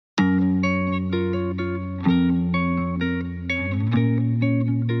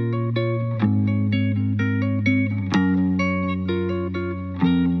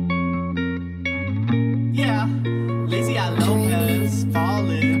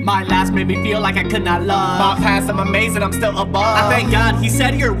My last made me feel like I could not love. My past, I'm amazing, I'm still above. I thank God, he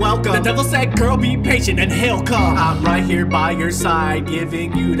said you're welcome. The devil said, girl, be patient and he'll come. I'm right here by your side,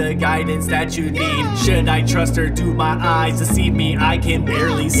 giving you the guidance that you need. Should I trust or do my eyes deceive me? I can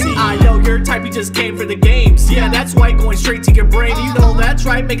barely see. I know your type, you just came for the games. Yeah, that's right, going straight to your brain. You know that's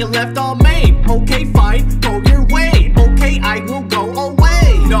right, make a left on main. Okay, fine, go your way. Okay, I will go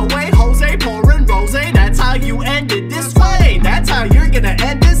away. No way, Jose pouring rose. That's how you end it this way. That's how you're gonna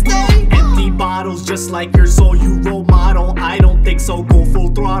end this day. Empty bottles just like your soul, you role model. I don't think so, go full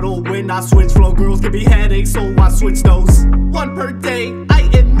throttle. When I switch flow, girls give me headaches, so I switch those. One per day, I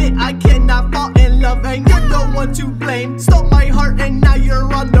admit I cannot fall in love, and you're no one to blame. Stole my heart and now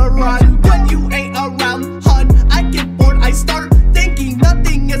you're on the run. When you ain't around, hun, I get bored, I start thinking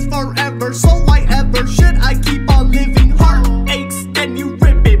nothing is forever. So why ever should I keep on living? Heartaches, then you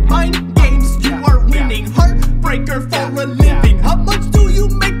rip it. Mind games, you are winning. Heartbreaker for a living. How much do you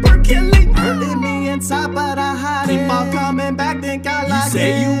make per killing? Hurting me inside, but I hide it. Keep on coming back, think I like it. You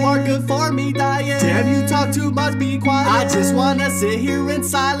say you are good for me, dying. Damn, you talk too much, be quiet. I just wanna sit here in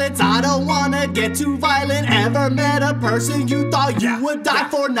silence. I don't wanna get too violent. Ever met a person you thought you would die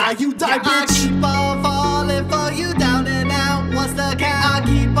for? Now you die, bitch. I keep on falling.